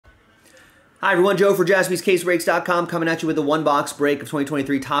Hi everyone, Joe for JaspysCaseBreaks.com coming at you with a one-box break of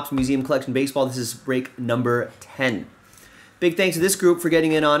 2023 Topps Museum Collection Baseball. This is break number 10. Big thanks to this group for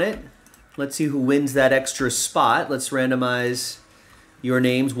getting in on it. Let's see who wins that extra spot. Let's randomize your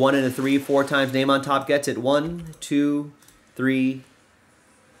names. 1 and a 3, 4 times. Name on top gets it. 1, 2, 3,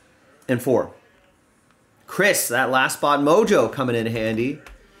 and 4. Chris, that last spot mojo coming in handy.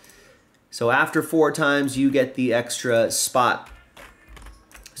 So after 4 times, you get the extra spot.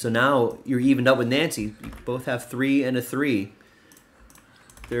 So now you're evened up with Nancy. You both have 3 and a 3.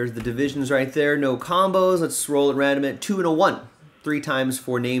 There's the divisions right there. No combos. Let's roll it random at 2 and a 1. 3 times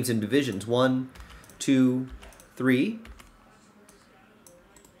for names and divisions. 1, 2, 3.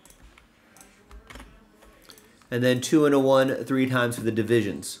 And then 2 and a 1, 3 times for the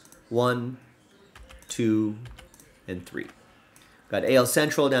divisions. 1, 2, and 3. Got AL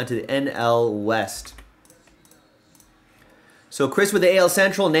Central down to the NL West. So Chris with the AL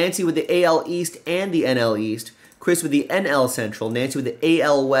Central, Nancy with the AL East and the NL East. Chris with the NL Central, Nancy with the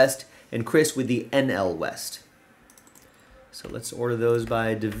AL West, and Chris with the NL West. So let's order those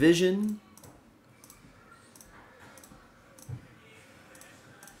by division.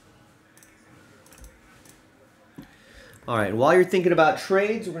 All right, and while you're thinking about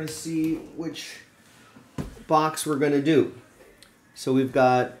trades, we're going to see which box we're going to do. So we've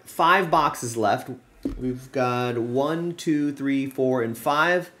got 5 boxes left. We've got 1, 2, 3, 4, and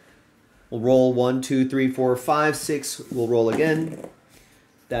 5. We'll roll 1, 2, 3, 4, 5, 6. We'll roll again.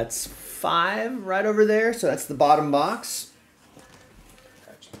 That's 5 right over there. So that's the bottom box.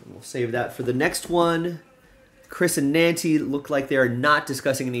 We'll save that for the next one. Chris and Nancy look like they are not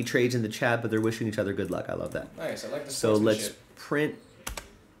discussing any trades in the chat, but they're wishing each other good luck. I love that. Nice. I like the So let's print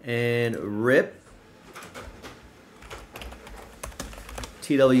and rip.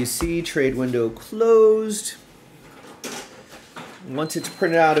 TWC, trade window closed. Once it's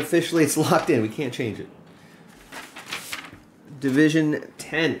printed out officially, it's locked in. We can't change it. Division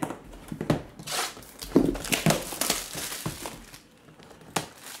 10.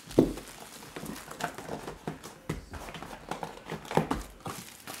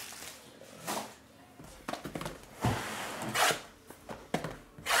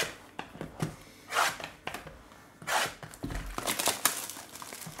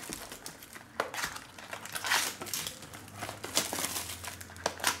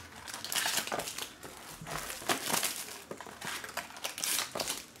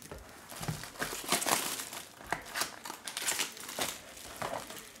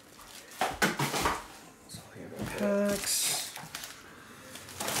 Packs.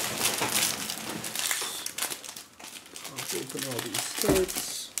 I'll open all these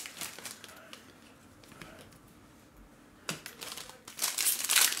sets.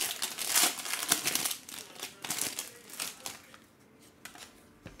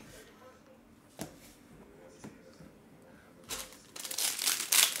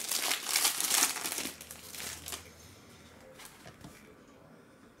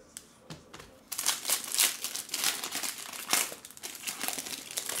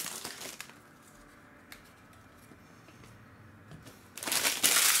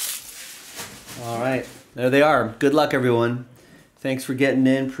 All right, there they are. Good luck, everyone. Thanks for getting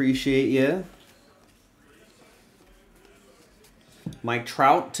in. Appreciate you. Mike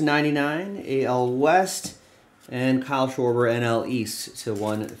Trout to 99, AL West, and Kyle Schwarber, NL East to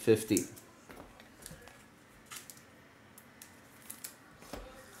 150.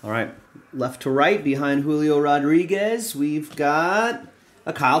 All right, left to right behind Julio Rodriguez, we've got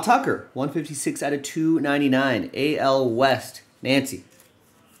a Kyle Tucker, 156 out of 299, AL West. Nancy.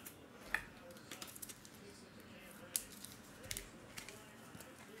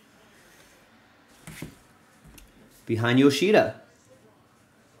 Behind Yoshida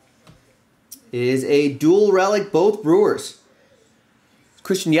is a dual relic, both Brewers.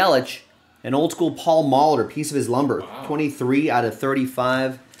 Christian Yelich, an old school Paul Molitor, piece of his lumber. Wow. 23 out of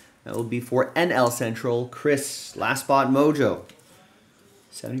 35. That will be for NL Central. Chris, last spot mojo.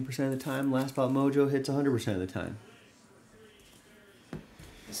 70% of the time, last spot mojo hits 100% of the time.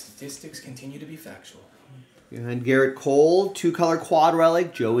 The statistics continue to be factual. Behind Garrett Cole, 2-color quad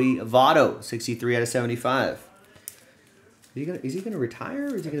relic, Joey Votto, 63 out of 75. Is he gonna retire?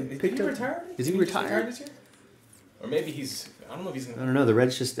 Or is he gonna pick up? Retire? Is he retired this year? Or maybe he's. I don't know if he's gonna. I don't know. The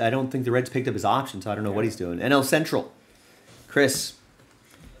Reds just. I don't think the Reds picked up his option, so I don't know what he's doing. NL Central, Chris,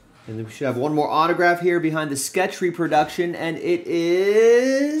 and then we should have one more autograph here behind the sketch reproduction, and it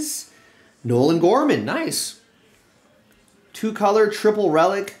is Nolan Gorman. Nice. 2-color triple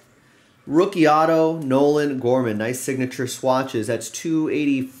relic, rookie auto, Nolan Gorman. Nice signature swatches. That's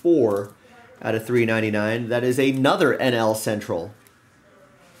 284. out of 399. That is another NL Central.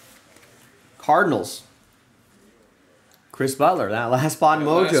 Cardinals. Chris Butler, that last spot in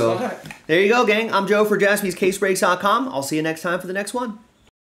Last Mojo. spot. There you go, gang. I'm Joe for JaspysCaseBreaks.com. I'll see you next time for the next one.